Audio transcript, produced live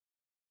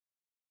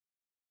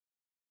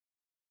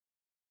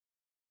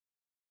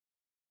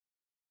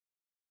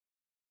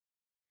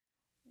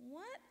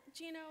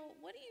Geno,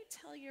 what do you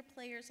tell your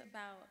players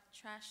about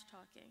trash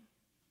talking?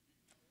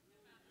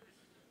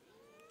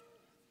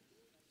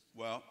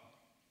 Well,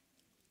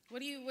 what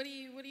do you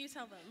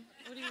tell them?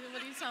 What do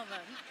you tell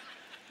them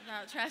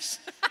about trash?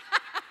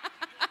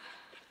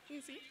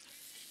 You see?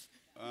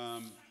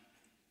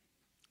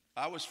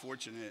 I was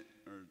fortunate,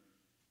 or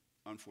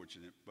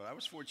unfortunate, but I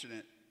was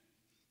fortunate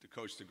to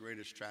coach the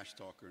greatest trash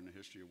talker in the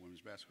history of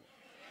women's basketball,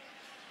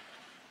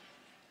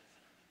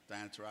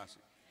 Diana Taurasi.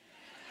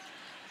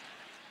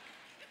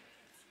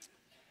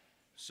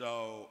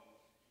 So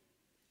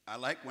I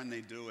like when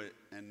they do it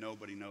and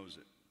nobody knows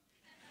it.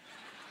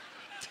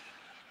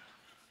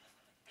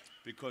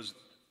 Because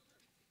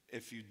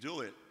if you do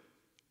it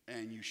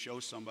and you show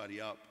somebody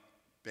up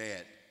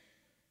bad,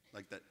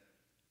 like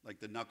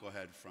the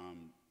knucklehead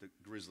from the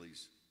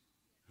Grizzlies,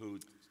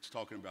 who's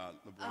talking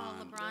about LeBron.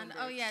 Oh, LeBron.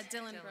 Oh, yeah,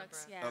 Dylan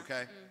Brooks. Yeah.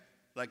 Okay?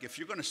 Like, if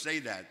you're going to say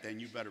that, then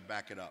you better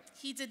back it up.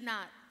 He did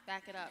not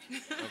back it up.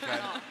 Okay?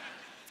 At all.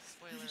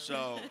 Spoiler.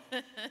 So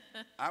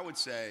I would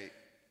say,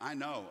 I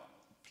know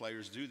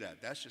players do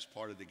that. That's just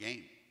part of the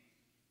game.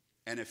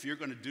 And if you're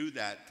going to do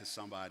that to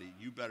somebody,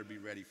 you better be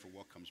ready for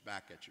what comes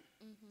back at you.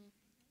 Mm-hmm.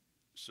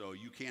 So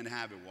you can't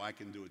have it, well, I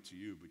can do it to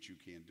you, but you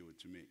can't do it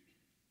to me.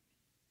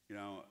 You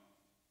know,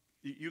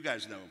 you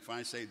guys know, if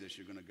I say this,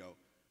 you're going to go,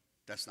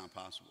 that's not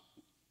possible.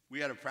 We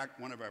had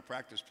one of our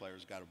practice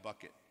players got a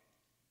bucket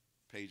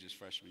Paige's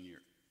freshman year.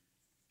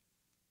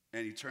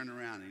 And he turned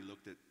around and he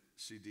looked at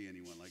CD and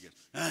he went like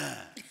this.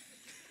 Ah!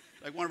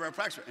 Like one of our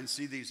practice, and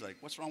CD's like,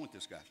 what's wrong with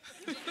this guy?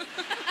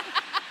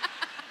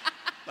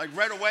 Like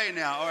right away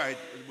now, all right,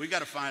 we got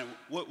to find,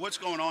 what's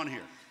going on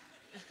here?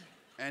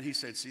 And he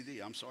said, CD,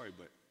 I'm sorry,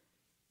 but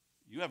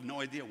you have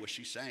no idea what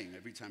she's saying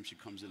every time she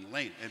comes in the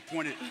lane, and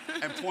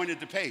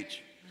pointed to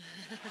Paige.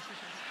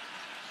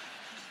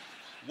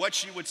 What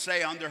she would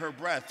say under her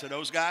breath to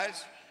those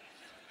guys,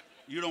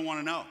 you don't want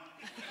to know.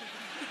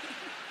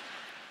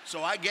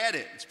 So I get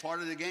it. It's part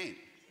of the game.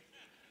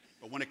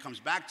 But when it comes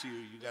back to you,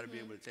 you got to be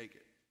able to take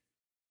it.